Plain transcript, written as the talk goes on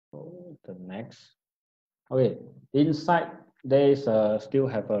So the next. Okay, inside there is still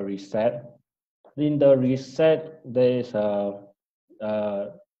have a reset. In the reset, there is a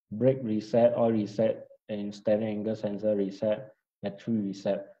brake reset, oil reset, and steering angle sensor reset, battery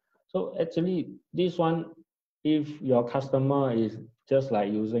reset. So actually, this one, if your customer is just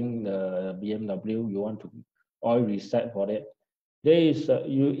like using the BMW, you want to oil reset for it. There is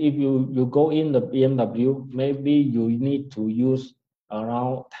you if you go in the BMW, maybe you need to use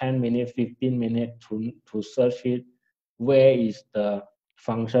around 10 minutes, 15 minutes to search it. Where is the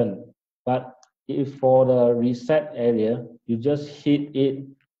function? But if for the reset area, you just hit it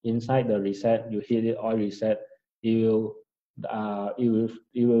inside the reset, you hit it or reset, it will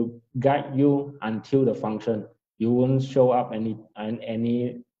guide you until the function. You won't show up any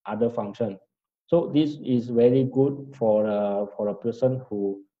other function. So this is very good for a person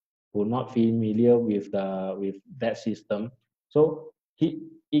who not familiar with that system. So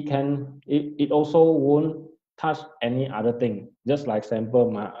it also won't touch any other thing. Just like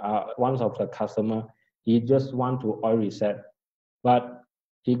example, one of the customer, he just want to oil reset, but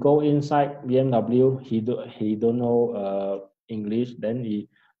he go inside BMW, he don't know English, then he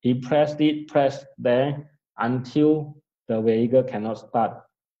press there until the vehicle cannot start.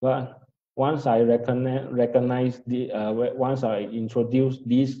 But once I recognize once I introduce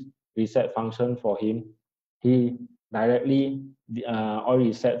this reset function for him, he directly oil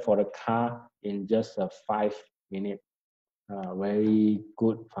reset for the car in just 5 minutes. Very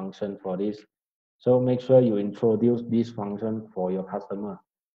good function for this. So make sure you introduce this function for your customer.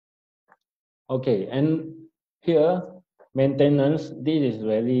 Okay, and here maintenance. This is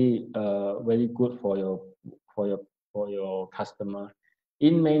very good for your for your customer.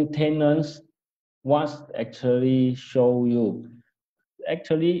 In maintenance, what actually show you?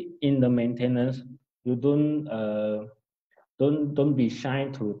 Actually, in the maintenance, you don't be shy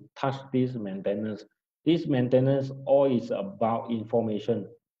to touch this maintenance. This maintenance all is about information.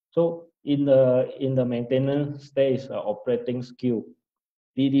 So in the maintenance, there is operating skill,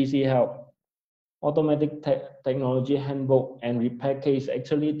 DDC help, automatic technology handbook, and repair case.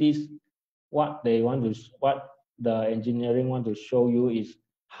 Actually, this what the engineering want to show you is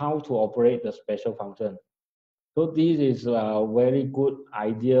how to operate the special function. So this is a very good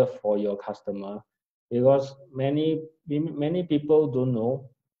idea for your customer because many people don't know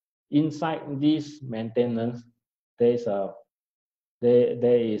inside this maintenance there's a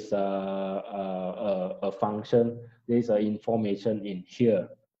there is a function, there is a information in here.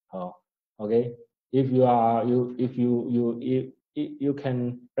 Okay, if you are you if you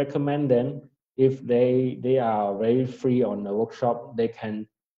can recommend them, if they are very free on the workshop, they can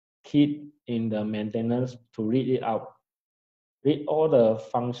keep in the maintenance to read it out, read all the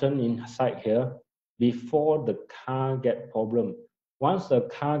function inside here before the car get problem. Once the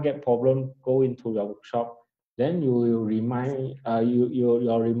car get problem, go into the workshop, then you will remind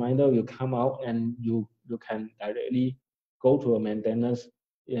your reminder will come out and you can directly go to a maintenance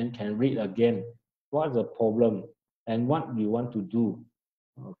and can read again what's the problem and what you want to do.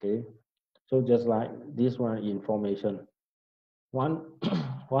 Okay, so just like this one information, one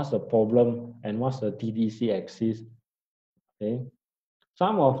what's the problem and what's the TDC axis. Okay,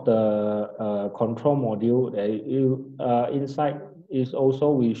 some of the control module that you inside is also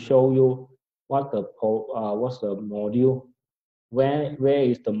will show you what's the module, where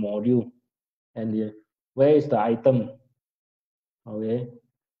is the module, and where is the item. Okay,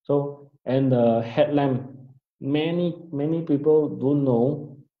 so and the headlamp. Many people don't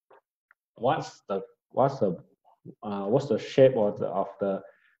know what's the what's the shape of the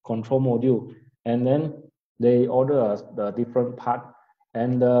control module, and then they order us the different part,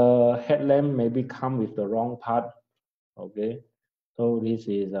 and the headlamp maybe come with the wrong part. Okay, so this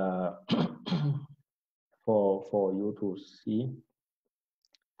is for you to see.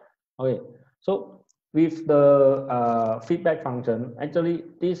 Okay, so with the feedback function, actually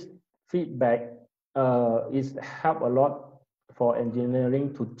this feedback is help a lot for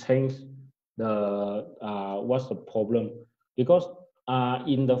engineering to change the what's the problem, because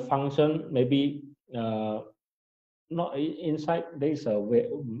in the function maybe not inside there is a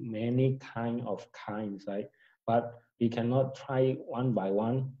many kind of car inside, but we cannot try one by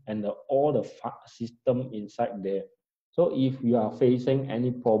one and all the system inside there. So if you are facing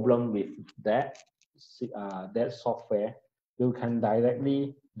any problem with that that software, you can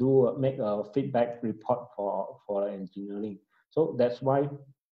directly make a feedback report for engineering. So that's why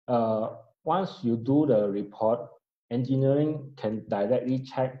once you do the report, engineering can directly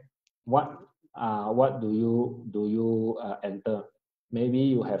check what do you enter. Maybe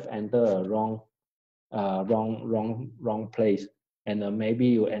you have entered a wrong wrong place. and maybe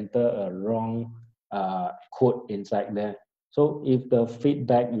you enter a wrong code inside there. So if the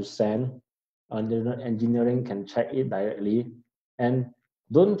feedback you send, engineering can check it directly. And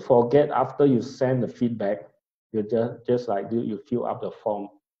don't forget, after you send the feedback, you just like you fill up the form.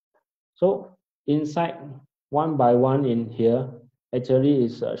 So inside, one by one in here, actually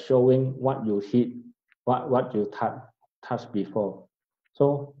is showing what you hit, what you touched before.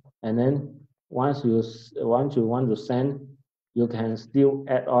 So, and then once you want to send, you can still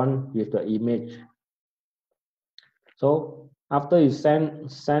add on with the image. So after you send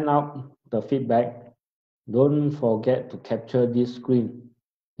out the feedback, don't forget to capture this screen.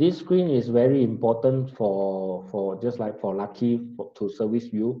 This screen is very important for just like for Lucky to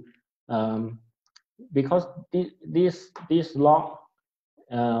service you, because this log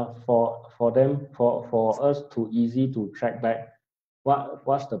for us to easy to track back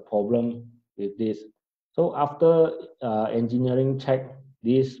what's the problem with this. So after engineering check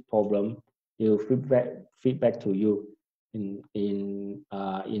this problem, it will feedback to you in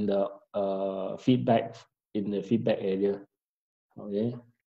the feedback area. Okay.